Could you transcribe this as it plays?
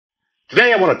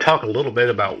Today, I want to talk a little bit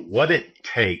about what it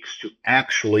takes to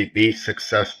actually be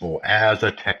successful as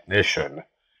a technician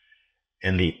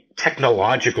in the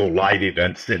technological live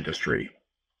events industry.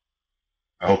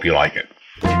 I hope you like it.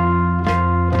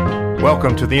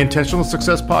 Welcome to the Intentional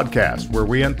Success Podcast, where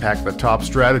we unpack the top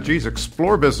strategies,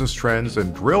 explore business trends,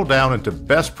 and drill down into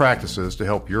best practices to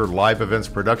help your live events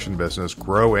production business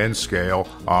grow and scale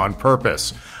on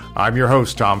purpose. I'm your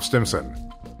host, Tom Stimson.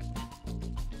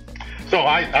 So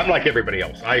I'm like everybody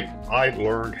else. I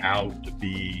learned how to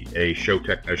be a show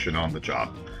technician on the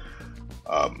job.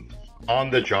 On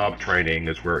the job training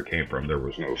is where it came from. There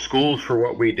was no schools for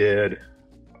what we did,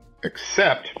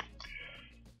 except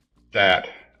that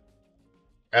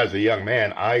as a young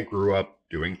man, I grew up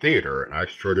doing theater, and I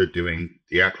started doing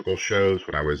theatrical shows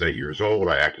when I was 8 years old.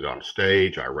 I acted on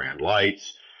stage, I ran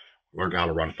lights, learned how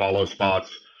to run follow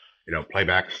spots,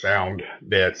 playback sound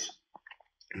bits,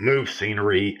 move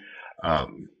scenery,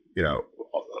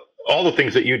 all the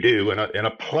things that you do in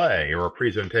a play or a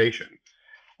presentation.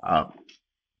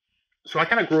 So I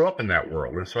kind of grew up in that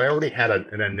world, and so I already had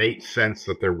an innate sense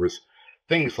that there was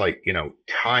things like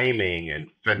timing and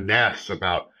finesse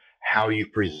about how you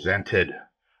presented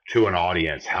to an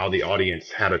audience, how the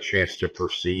audience had a chance to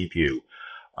perceive you,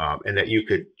 and that you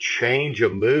could change a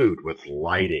mood with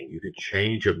lighting, you could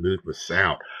change a mood with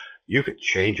sound, you could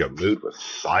change a mood with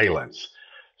silence.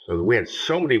 So we had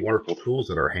so many wonderful tools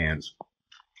at our hands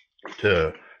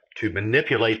to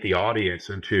manipulate the audience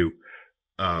into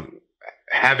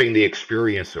having the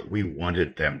experience that we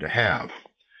wanted them to have.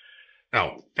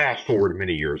 Now, fast forward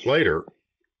many years later,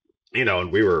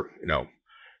 and we were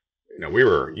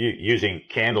using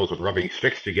candles and rubbing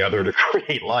sticks together to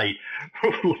create light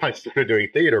when I started doing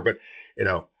theater. But,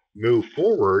 move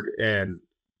forward, and,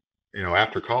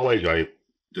 after college, I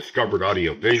discovered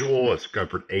audiovisual, I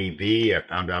discovered AV, I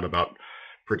found out about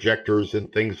projectors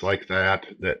and things like that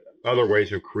other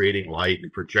ways of creating light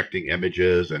and projecting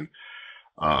images, and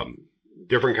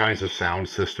different kinds of sound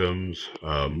systems,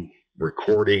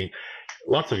 recording,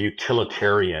 lots of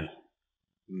utilitarian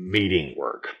meeting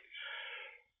work.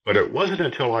 But it wasn't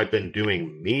until I'd been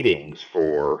doing meetings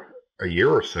for a year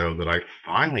or so that I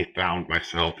finally found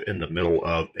myself in the middle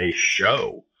of a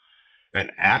show, an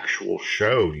actual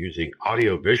show using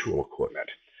audiovisual equipment.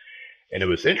 And it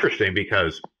was interesting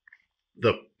because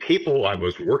the people I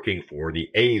was working for, the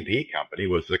AV company,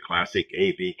 was the classic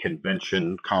AV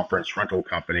convention conference rental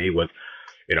company with,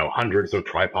 hundreds of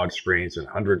tripod screens and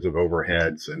hundreds of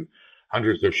overheads and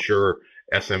hundreds of Shure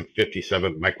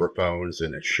SM57 microphones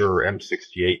and a Shure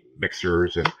M68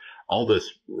 mixers and all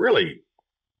this really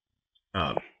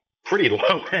pretty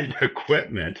low-end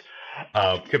equipment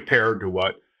compared to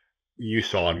what you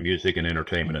saw in music and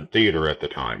entertainment and theater at the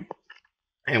time.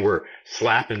 And we're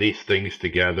slapping these things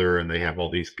together, and they have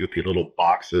all these goofy little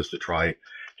boxes to try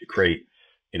to create,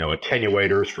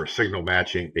 attenuators for signal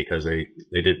matching because they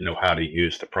didn't know how to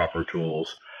use the proper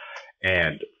tools.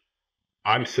 And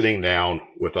I'm sitting down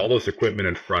with all this equipment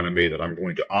in front of me that I'm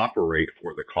going to operate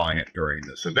for the client during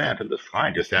this event. And this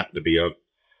client just happened to be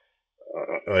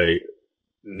a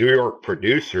New York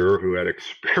producer who had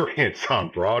experience on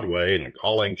Broadway and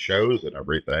calling shows and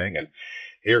everything. And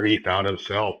here he found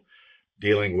himself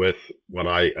dealing with what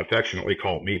I affectionately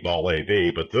call meatball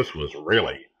AV, but this was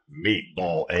really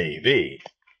meatball AV.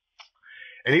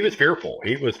 And he was fearful.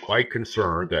 He was quite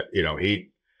concerned that, he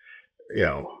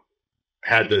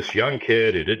had this young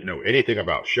kid who didn't know anything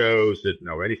about shows, didn't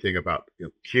know anything about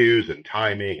cues and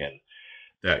timing, and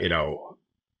that,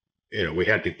 we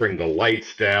had to bring the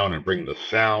lights down and bring the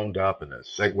sound up and then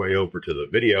segue over to the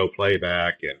video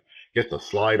playback and get the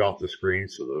slide off the screen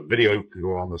so the video can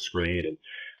go on the screen and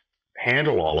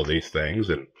handle all of these things.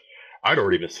 And I'd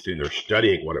already been sitting there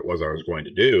studying what it was I was going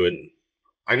to do, and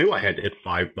I knew I had to hit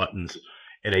 5 buttons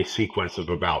in a sequence of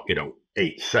about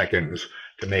 8 seconds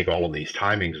to make all of these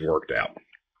timings worked out.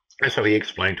 And so he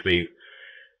explained to me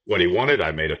what he wanted.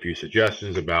 I made a few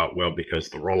suggestions about, well, because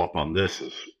the roll up on this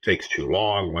takes too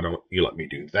long, why don't you let me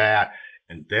do that,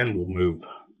 and then we'll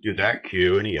do that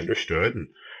cue. And he understood, and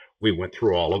we went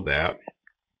through all of that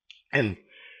and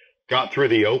got through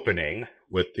the opening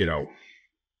with,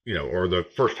 or the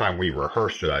first time we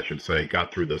rehearsed it, I should say,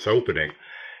 got through this opening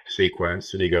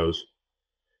sequence. And he goes,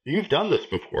 "You've done this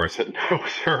before." I said, "No,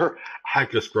 sir,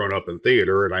 I've just grown up in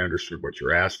theater and I understood what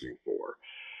you're asking for."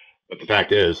 But the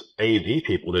fact is, AV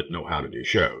people didn't know how to do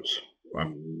shows.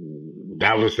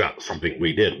 That was not something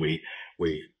we did. We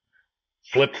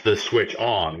flipped the switch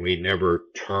on. We never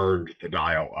turned the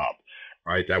dial up,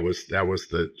 right? That was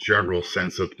the general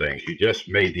sense of things. You just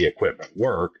made the equipment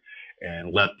work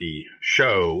and let the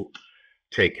show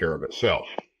take care of itself.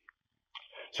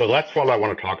 So that's what I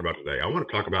want to talk about today. I want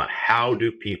to talk about how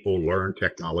do people learn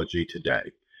technology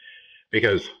today?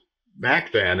 Because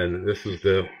back then, and this is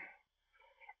the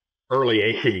early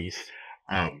 80s,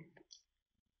 um,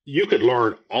 you could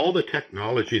learn all the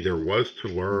technology there was to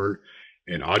learn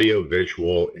in audio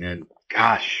visual in,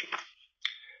 gosh,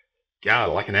 yeah,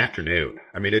 like an afternoon.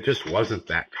 I mean, it just wasn't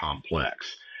that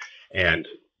complex. And,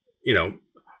 you know,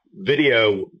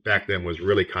 video back then was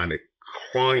really kind of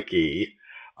clunky.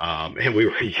 And we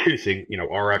were using,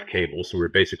 RF cables. So we were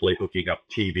basically hooking up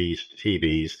TVs to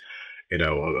TVs.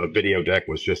 A video deck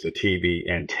was just a TV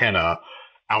antenna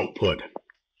output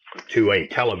to a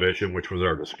television, which was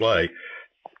our display.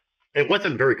 It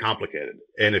wasn't very complicated.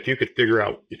 And if you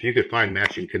could find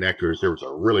matching connectors, there was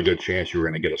a really good chance you were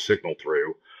going to get a signal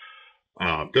through.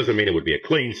 Doesn't mean it would be a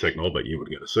clean signal, but you would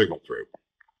get a signal through.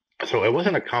 So it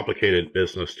wasn't a complicated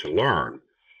business to learn,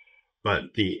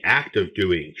 but the act of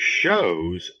doing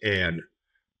shows and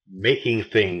making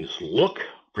things look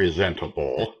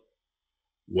presentable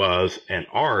was an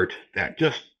art that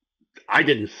I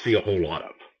didn't see a whole lot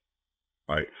of,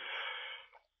 right?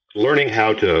 Learning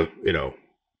how to,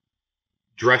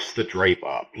 dress the drape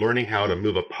up, learning how to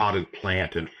move a potted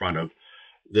plant in front of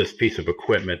this piece of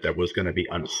equipment that was going to be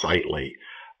unsightly,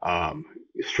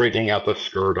 straightening out the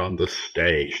skirt on the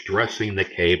stage, dressing the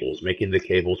cables, making the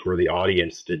cables where the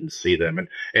audience didn't see them,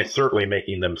 and certainly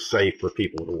making them safe for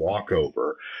people to walk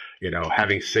over,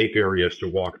 having safe areas to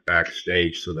walk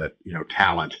backstage so that,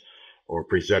 talent or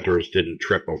presenters didn't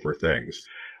trip over things.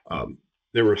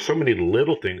 There were so many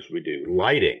little things we do.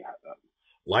 Lighting.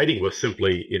 Lighting was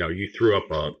simply, you threw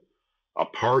up a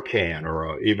par can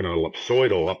or even a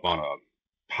ellipsoidal up on a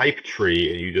pipe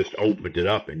tree and you just opened it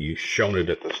up and you shone it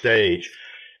at the stage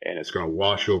and it's going to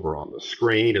wash over on the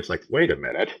screen. It's like, wait a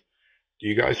minute, do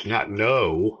you guys not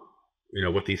know,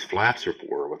 what these flaps are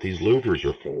for, what these louvers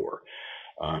are for?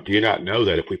 Do you not know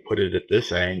that if we put it at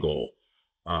this angle,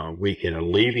 we can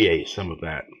alleviate some of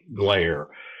that glare?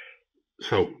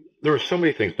 So there were so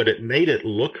many things, but it made it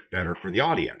look better for the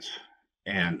audience.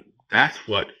 And that's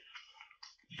what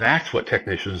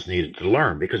technicians needed to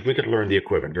learn, because we could learn the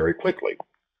equipment very quickly.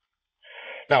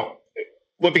 Now,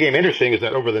 what became interesting is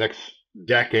that over the next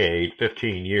decade,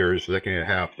 15 years, decade and a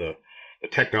half, the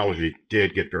technology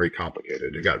did get very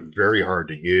complicated. It got very hard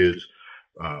to use.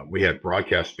 We had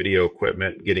broadcast video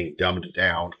equipment getting dumbed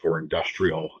down for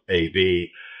industrial AV,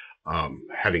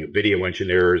 having video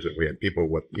engineers, and we had people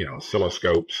with,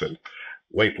 oscilloscopes and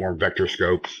waveform vector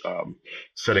scopes,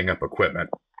 setting up equipment.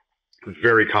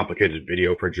 Very complicated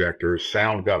video projectors.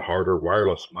 Sound got harder.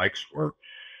 Wireless mics were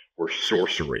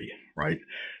sorcery, right?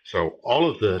 So all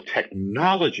of the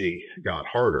technology got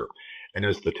harder. And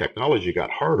as the technology got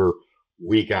harder,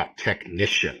 we got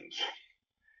technicians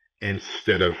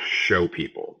instead of show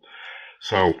people.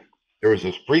 So there was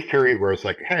this brief period where it's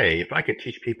like, hey, if I could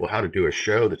teach people how to do a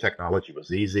show, the technology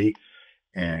was easy.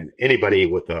 And anybody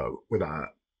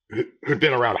who'd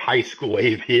been around high school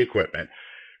AV equipment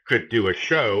could do a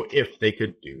show if they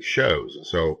could do shows. And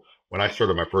so when I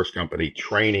started my first company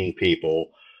training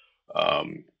people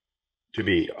to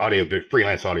be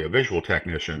freelance audiovisual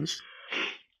technicians,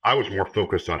 I was more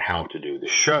focused on how to do the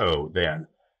show than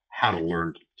how to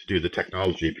learn to do the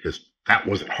technology, because that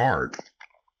wasn't hard.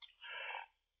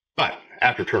 But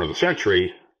after turn of the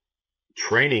century,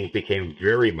 training became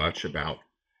very much about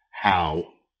how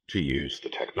to use the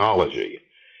technology.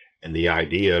 And the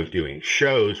idea of doing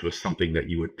shows was something that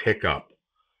you would pick up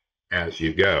as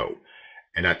you go.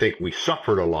 And I think we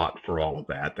suffered a lot for all of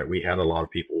that we had a lot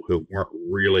of people who weren't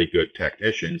really good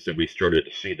technicians, and we started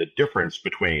to see the difference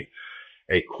between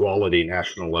a quality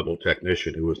national level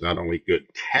technician who was not only good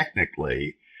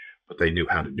technically, but they knew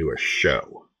how to do a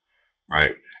show,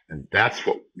 right? And that's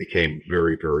what became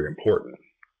very, very important.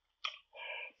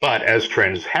 But as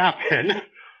trends happen,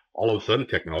 all of a sudden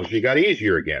technology got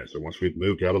easier again. So once we've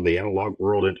moved out of the analog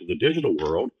world into the digital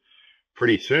world,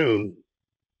 pretty soon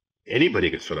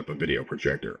anybody could set up a video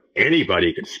projector.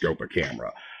 Anybody could scope a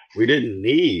camera. We didn't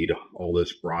need all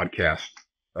this broadcast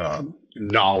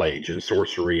knowledge and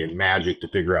sorcery and magic to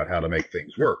figure out how to make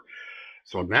things work.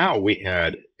 So now we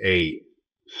had a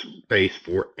space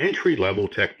for entry-level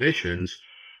technicians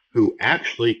who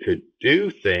actually could do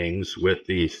things with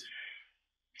these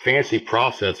fancy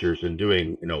processors and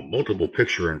doing, multiple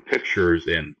picture-in-pictures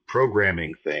and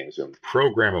programming things and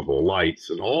programmable lights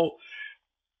and all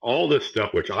this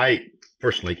stuff, which I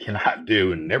personally cannot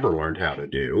do and never learned how to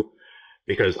do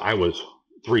because I was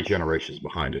 3 generations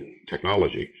behind in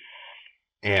technology.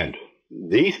 And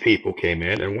these people came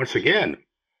in, and once again,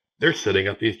 they're setting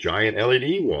up these giant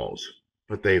LED walls,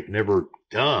 but they've never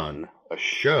done a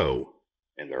show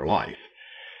in their life.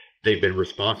 they've been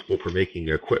responsible for making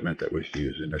the equipment that was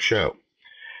used in the show.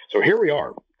 So here we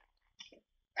are.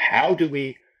 How do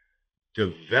we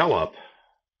develop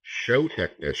show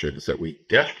technicians that we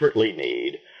desperately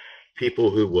need,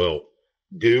 people who will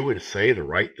do and say the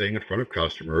right thing in front of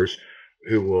customers,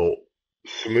 who will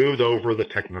smooth over the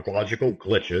technological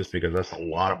glitches, because that's a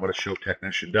lot of what a show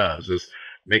technician does, is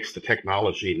makes the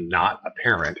technology not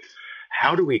apparent.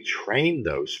 How do we train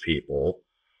those people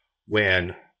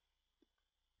when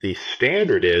the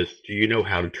standard is, do you know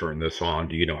how to turn this on?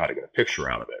 Do you know how to get a picture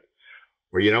out of it?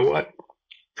 Well, you know what?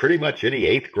 Pretty much any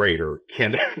eighth grader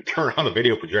can turn on the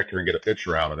video projector and get a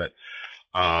picture out of it.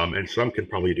 And some can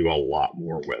probably do a lot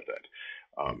more with it.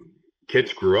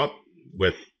 Kids grew up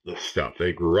with the stuff.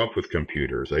 They grew up with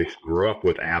computers. They grew up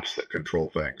with apps that control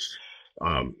things.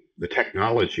 The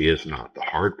technology is not the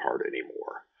hard part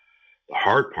anymore. The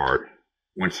hard part,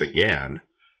 once again,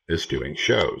 is doing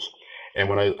shows.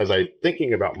 And as I'm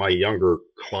thinking about my younger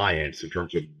clients in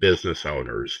terms of business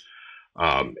owners,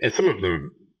 and some of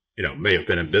them, may have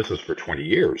been in business for 20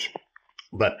 years,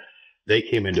 but they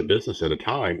came into business at a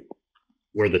time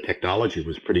where the technology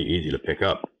was pretty easy to pick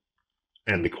up,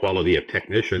 and the quality of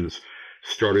technicians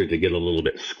started to get a little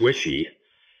bit squishy,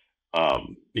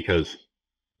 because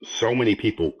so many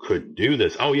people could do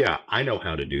this. Oh yeah, I know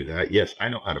how to do that. Yes, I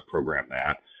know how to program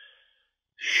that.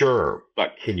 Sure,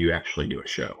 but can you actually do a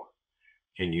show?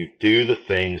 Can you do the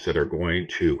things that are going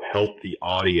to help the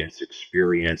audience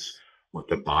experience what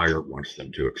the buyer wants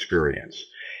them to experience?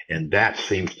 And that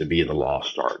seems to be the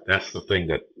lost art. That's the thing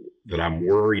that I'm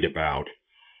worried about.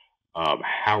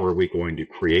 How are we going to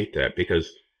create that? Because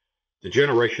the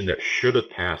generation that should have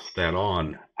passed that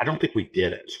on, I don't think we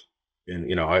did it.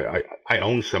 And, I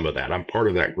own some of that. I'm part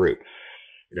of that group.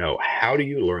 How do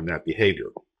you learn that behavior?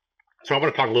 So I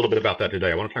want to talk a little bit about that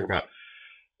today. I want to talk about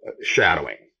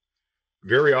shadowing.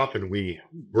 Very often we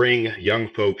bring young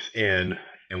folks in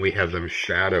and we have them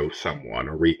shadow someone,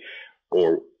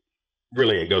 or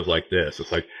really it goes like this.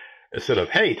 It's like, instead of,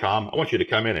 hey, Tom, I want you to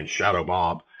come in and shadow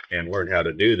Bob and learn how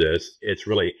to do this, it's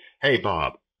really, hey,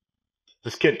 Bob,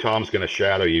 this kid Tom's going to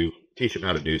shadow you, teach him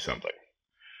how to do something.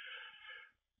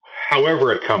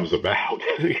 However it comes about,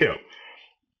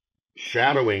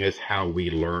 shadowing is how we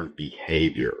learn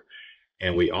behavior.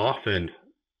 And we often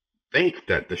think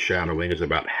that the shadowing is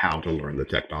about how to learn the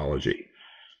technology.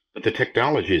 But the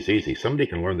technology is easy. Somebody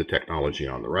can learn the technology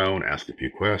on their own, ask a few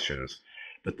questions.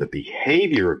 But the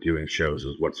behavior of doing shows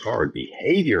is what's hard.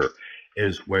 Behavior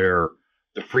is where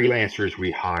the freelancers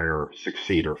we hire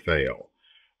succeed or fail.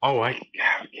 Oh, I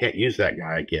can't use that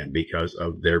guy again because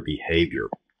of their behavior.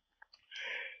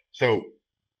 So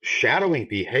shadowing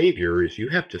behavior is you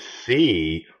have to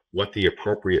see what the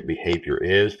appropriate behavior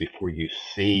is before you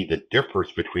see the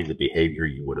difference between the behavior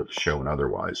you would have shown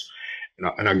otherwise.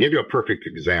 And I'll give you a perfect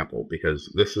example,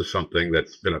 because this is something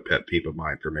that's been a pet peeve of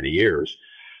mine for many years.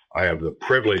 I have the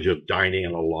privilege of dining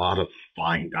in a lot of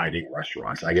fine dining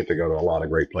restaurants. I get to go to a lot of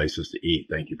great places to eat.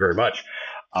 Thank you very much.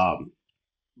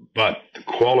 But the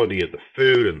quality of the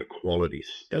food and the quality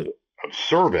of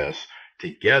service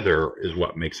together is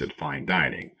what makes it fine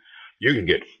dining. You can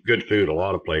get good food a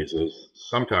lot of places.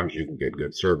 Sometimes you can get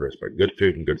good service, but good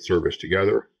food and good service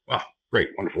together, wow, great,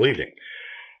 wonderful evening.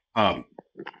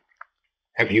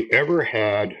 Have you ever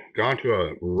gone to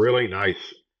a really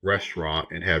nice restaurant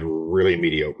and had really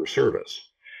mediocre service?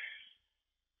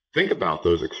 Think about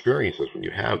those experiences when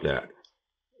you have that.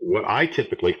 What I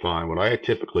typically find, what I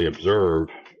typically observe,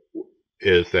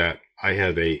 is that I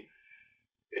have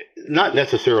not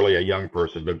necessarily a young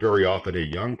person, but very often a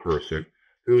young person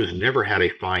who has never had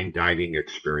a fine dining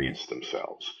experience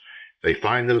themselves. They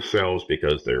find themselves,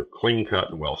 because they're clean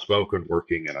cut and well spoken,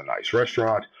 working in a nice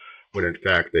restaurant, when in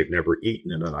fact they've never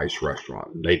eaten in a nice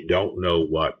restaurant. They don't know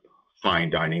what fine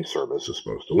dining service is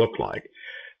supposed to look like.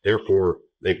 Therefore,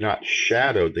 they've not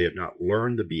shadowed, they have not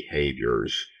learned the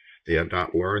behaviors, they have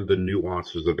not learned the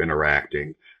nuances of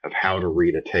interacting, of how to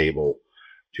read a table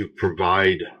to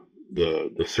provide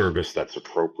the service that's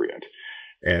appropriate.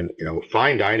 And,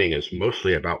 fine dining is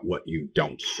mostly about what you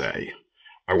don't say.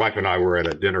 My wife and I were at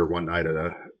a dinner one night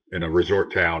in a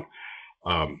resort town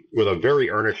with a very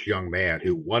earnest young man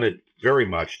who wanted very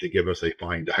much to give us a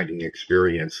fine dining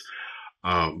experience.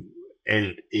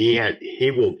 And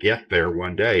he will get there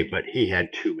one day, but he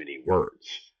had too many words.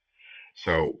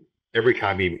 So every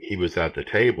time he was at the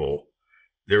table,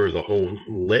 there was a whole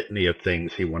litany of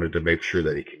things he wanted to make sure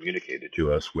that he communicated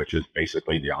to us, which is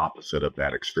basically the opposite of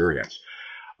that experience.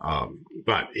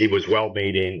 But he was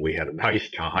well-meaning. We had a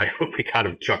nice time. We kind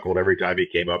of chuckled every time he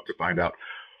came up to find out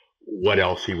what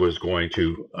else he was going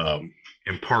to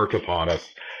impart upon us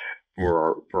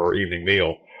for our evening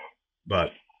meal.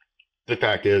 But the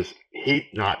fact is, he'd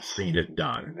not seen it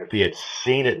done. And if he had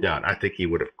seen it done, I think he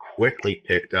would have quickly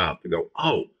picked up and go,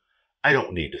 oh, I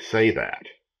don't need to say that.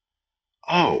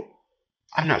 Oh,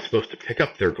 I'm not supposed to pick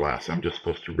up their glass. I'm just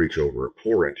supposed to reach over and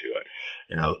pour into it.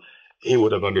 You know, he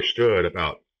would have understood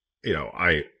about,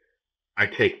 I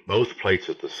take both plates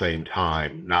at the same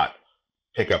time, not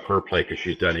pick up her plate because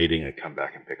she's done eating and come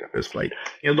back and pick up his plate.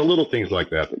 The little things like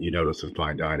that that you notice in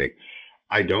fine dining.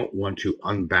 I don't want to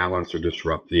unbalance or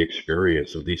disrupt the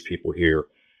experience of these people here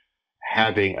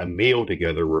having a meal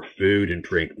together where food and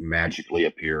drink magically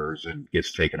appears and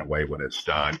gets taken away when it's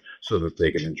done so that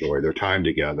they can enjoy their time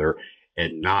together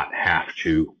and not have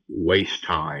to waste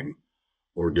time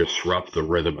or disrupt the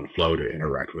rhythm and flow to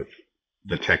interact with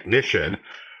the technician,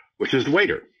 which is the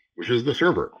waiter, which is the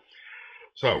server.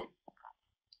 So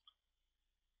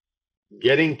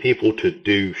getting people to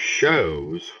do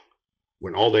shows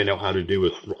when all they know how to do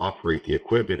is operate the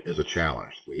equipment is a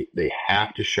challenge. They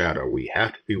have to shadow. We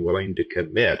have to be willing to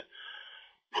commit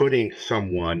putting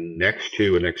someone next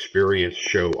to an experienced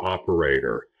show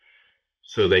operator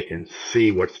so they can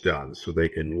see what's done, so they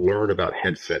can learn about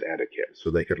headset etiquette, so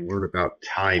they can learn about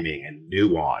timing and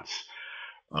nuance,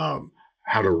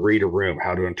 how to read a room,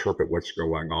 how to interpret what's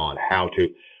going on, how to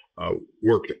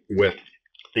work with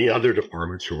the other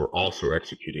departments who are also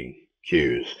executing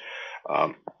cues,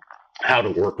 how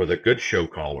to work with a good show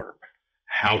caller,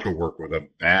 how to work with a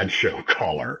bad show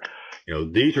caller.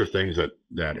 These are things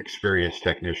that experienced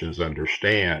technicians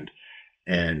understand,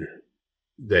 and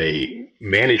they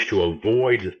manage to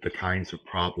avoid the kinds of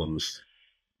problems,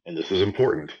 and this is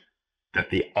important,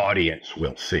 that the audience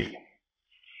will see.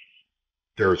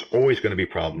 There's always going to be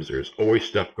problems. There's always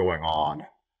stuff going on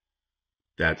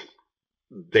that's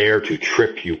there to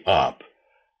trip you up.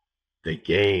 The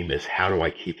game is, how do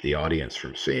I keep the audience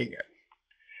from seeing it?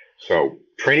 So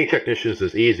training technicians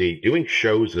is easy. Doing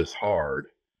shows is hard.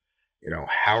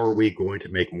 How are we going to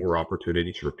make more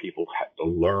opportunities for people to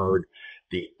learn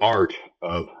the art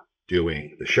of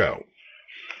doing the show?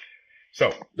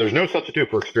 So there's no substitute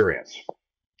for experience,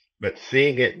 but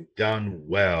seeing it done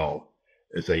well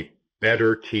is a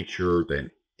better teacher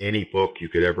than any book you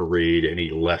could ever read, any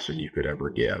lesson you could ever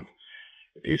give.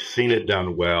 If you've seen it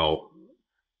done well,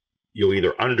 you'll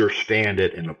either understand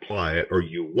it and apply it, or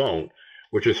you won't,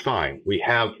 which is fine. We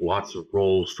have lots of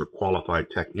roles for qualified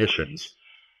technicians,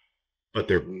 but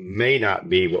there may not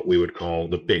be what we would call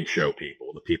the big show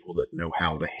people, the people that know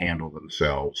how to handle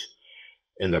themselves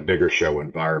in the bigger show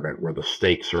environment where the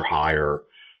stakes are higher.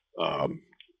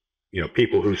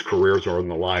 People whose careers are on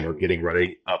the line are getting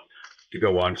ready up to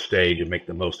go on stage and make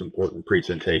the most important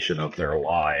presentation of their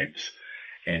lives.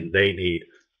 And they need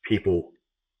people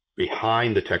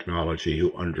behind the technology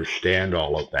who understand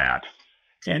all of that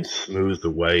and smooth the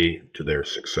way to their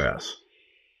success.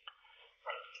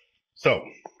 So,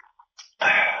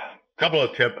 couple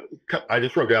of tips. I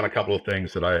just wrote down a couple of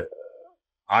things that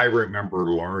I remember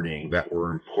learning that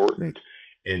were important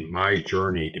in my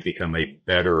journey to become a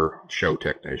better show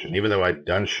technician. Even though I'd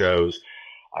done shows,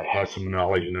 I had some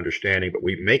knowledge and understanding, but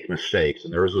we make mistakes,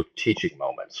 and there was teaching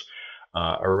moments.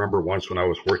 I remember once when I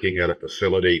was working at a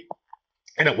facility,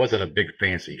 and it wasn't a big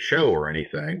fancy show or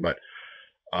anything, but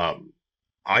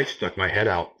I stuck my head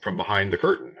out from behind the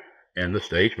curtain, and the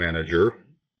stage manager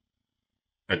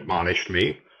admonished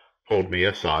me, pulled me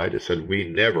aside, and said, "We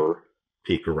never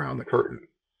peek around the curtain."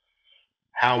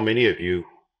 How many of you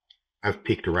have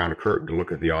peeked around a curtain to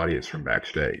look at the audience from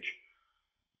backstage?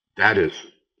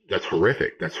 That's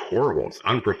horrific. That's horrible. It's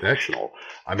unprofessional.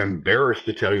 I'm embarrassed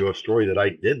to tell you a story that I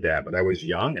did that, but I was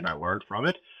young and I learned from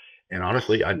it. And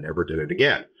honestly, I never did it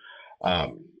again.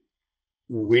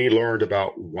 We learned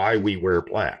about why we wear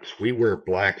blacks. We wear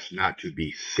blacks not to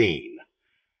be seen.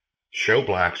 Show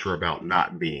blacks are about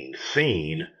not being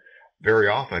seen. Very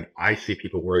often, I see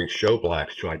people wearing show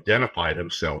blacks to identify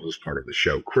themselves as part of the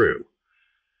show crew.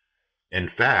 In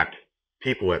fact,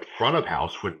 people at front of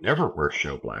house would never wear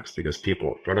show blacks because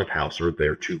people at front of house are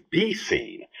there to be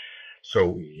seen.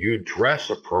 So you dress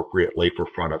appropriately for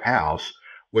front of house,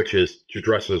 which is to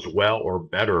dress as well or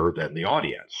better than the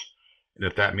audience. And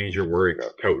if that means you're wearing a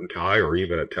coat and tie or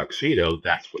even a tuxedo,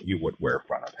 that's what you would wear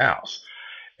front of house.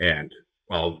 And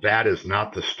while that is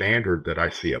not the standard that I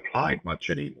see applied much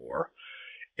anymore,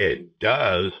 it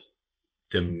does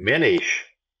diminish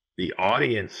the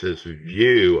audience's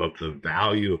view of the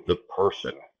value of the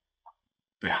person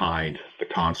behind the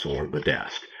console or the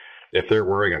desk. If they're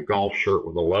wearing a golf shirt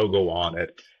with a logo on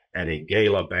it at a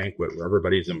gala banquet where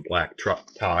everybody's in black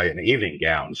tie and evening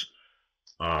gowns,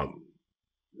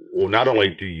 well, not only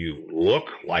do you look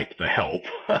like the help,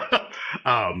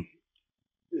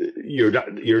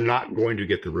 you're not going to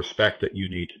get the respect that you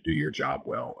need to do your job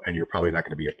well, and you're probably not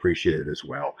going to be appreciated as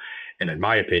well. And in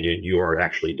my opinion, you are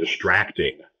actually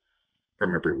distracting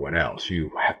from everyone else. The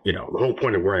whole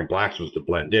point of wearing blacks was to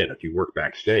blend in. If you work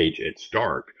backstage, it's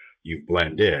dark, you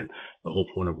blend in. The whole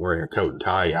point of wearing a coat and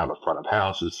tie out of front of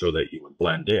house is so that you would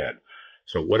blend in.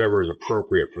 So whatever is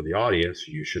appropriate for the audience,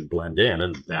 you should blend in,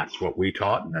 and that's what we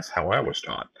taught, and that's how I was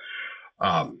taught.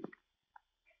 Um,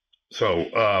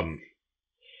 so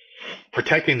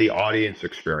protecting the audience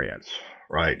experience,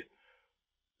 right?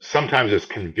 Sometimes it's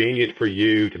convenient for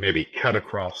you to maybe cut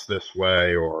across this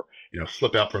way, or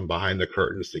slip out from behind the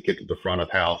curtains to get to the front of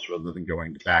the house rather than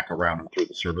going back around and through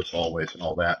the service hallways and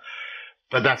all that.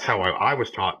 But that's how I was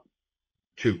taught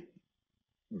to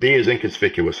be as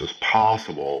inconspicuous as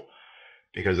possible,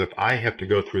 because if I have to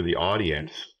go through the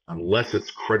audience, unless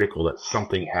it's critical that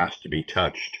something has to be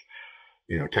touched,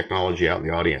 technology out in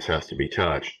the audience has to be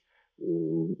touched,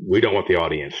 we don't want the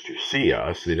audience to see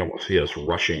us. They don't want to see us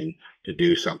rushing to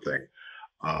do something.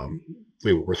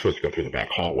 We're supposed to go through the back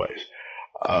hallways.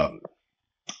 And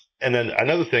then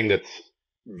another thing that's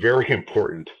very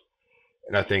important,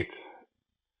 and I think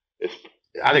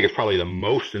it's probably the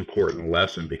most important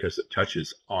lesson, because it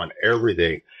touches on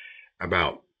everything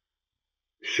about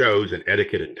shows and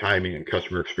etiquette and timing and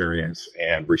customer experience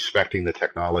and respecting the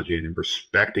technology and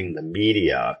respecting the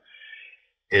media,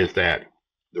 is that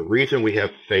the reason we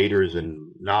have faders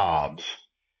and knobs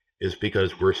is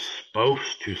because we're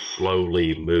supposed to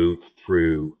slowly move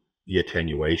through the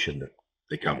attenuation that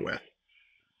they come with.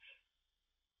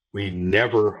 We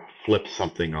never flip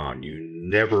something on. You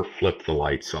never flip the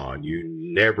lights on. You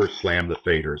never slam the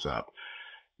faders up.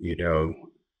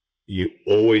 You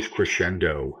always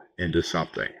crescendo into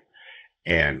something.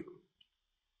 And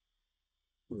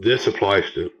this applies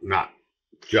to not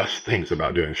just things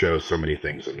about doing shows, so many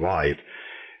things in life,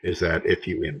 is that if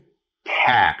you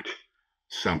impact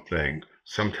something,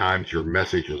 sometimes your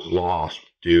message is lost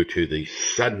due to the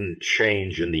sudden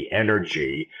change in the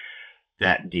energy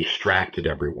that distracted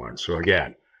everyone. So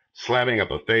again, slamming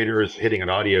up a fader is hitting an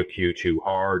audio cue too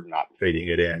hard, not fading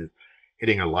it in,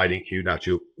 hitting a lighting cue, not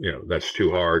too, that's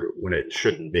too hard when it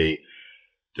shouldn't be,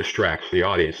 distracts the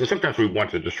audience. And sometimes we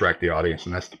want to distract the audience,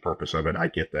 and that's the purpose of it. I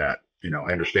get that.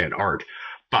 I understand art.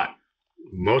 But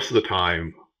most of the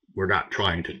time, we're not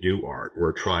trying to do art.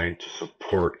 We're trying to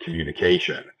support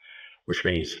communication, which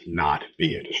means not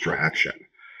be a distraction.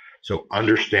 So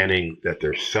understanding that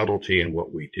there's subtlety in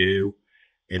what we do,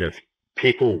 and if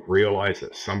people realize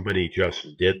that somebody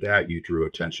just did that, you drew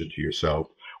attention to yourself,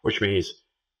 which means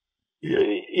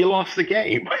you lost the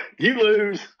game. You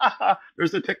lose.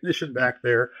 There's a technician back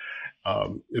there.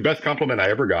 The best compliment I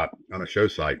ever got on a show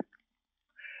site,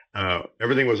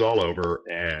 everything was all over,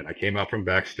 and I came out from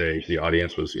backstage. The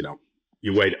audience was,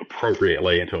 you wait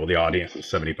appropriately until the audience is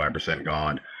 75%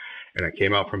 gone. And I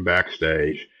came out from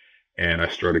backstage, and I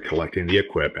started collecting the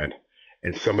equipment,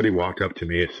 and somebody walked up to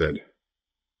me and said,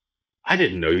 "I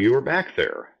didn't know you were back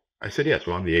there." I said, "Yes,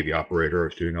 well, I'm the AV operator. I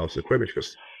was doing all this equipment." She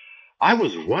goes, "I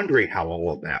was wondering how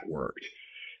all of that worked."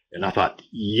 And I thought,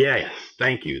 yes,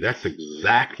 thank you. That's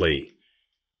exactly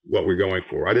what we're going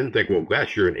for. I didn't think, well,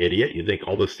 gosh, you're an idiot. You think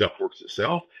all this stuff works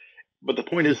itself. But the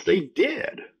point is, they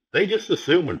did. They just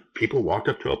assumed when people walked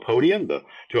up to a podium,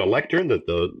 to a lectern, that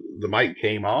the mic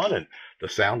came on and the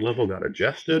sound level got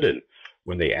adjusted. And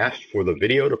when they asked for the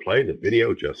video to play, the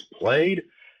video just played.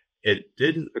 It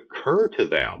didn't occur to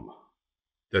them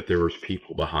that there was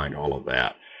people behind all of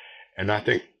that. And I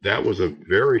think that was a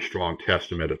very strong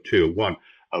testament of two. One,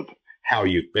 of how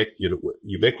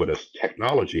ubiquitous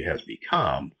technology has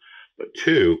become, but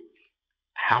two,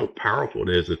 how powerful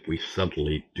it is if we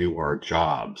subtly do our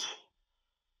jobs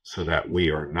so that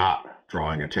we are not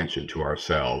drawing attention to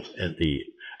ourselves, and the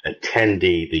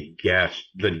attendee, the guest,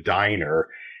 the diner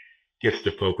gets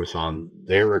to focus on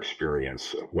their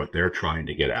experience of what they're trying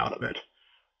to get out of it,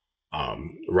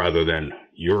 rather than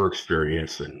your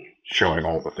experience and showing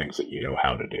all the things that you know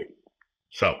how to do.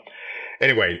 So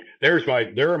anyway, there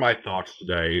are my thoughts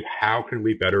today. How can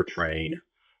we better train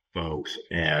folks?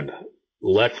 And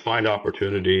let's find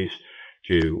opportunities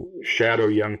to shadow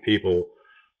young people,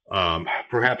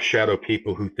 perhaps shadow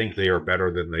people who think they are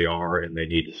better than they are and they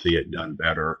need to see it done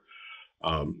better,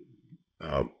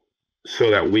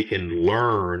 so that we can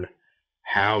learn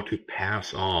how to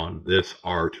pass on this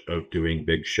art of doing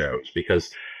big shows. Because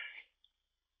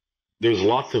there's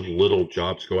lots of little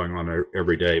jobs going on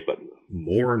every day, but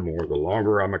more and more, the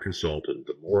longer I'm a consultant,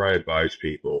 the more I advise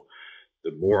people,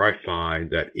 the more I find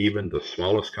that even the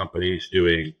smallest companies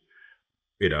doing,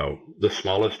 the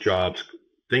smallest jobs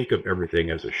think of everything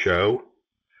as a show,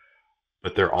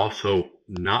 but they're also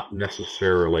not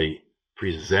necessarily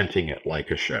presenting it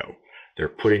like a show. They're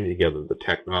putting together the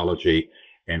technology,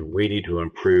 and we need to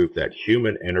improve that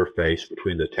human interface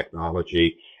between the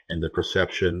technology and the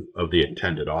perception of the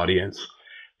intended audience,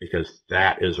 because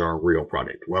that is our real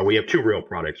product. Well, we have two real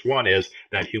products. One is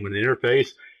that human interface,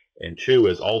 and two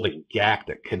is all the GAC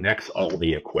that connects all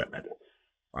the equipment,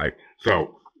 right?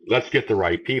 So let's get the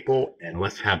right people, and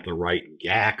let's have the right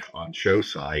GAC on show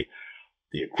site.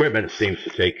 The equipment seems to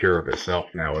take care of itself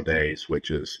nowadays,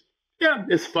 which is, yeah,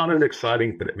 it's fun and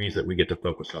exciting, but it means that we get to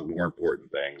focus on more important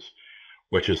things,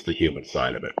 which is the human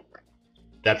side of it.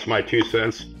 That's my 2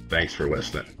 cents. Thanks for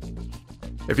listening.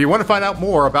 If you want to find out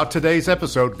more about today's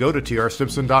episode, go to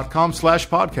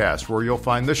trstimson.com/podcast, where you'll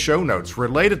find the show notes,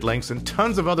 related links, and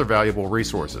tons of other valuable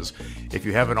resources. If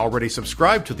you haven't already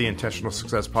subscribed to the Intentional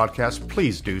Success Podcast,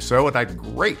 please do so, and I'd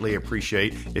greatly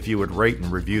appreciate if you would rate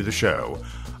and review the show.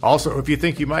 Also, if you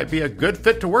think you might be a good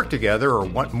fit to work together or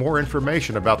want more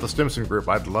information about the Stimson Group,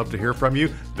 I'd love to hear from you.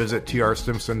 Visit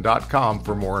trstimson.com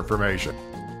for more information.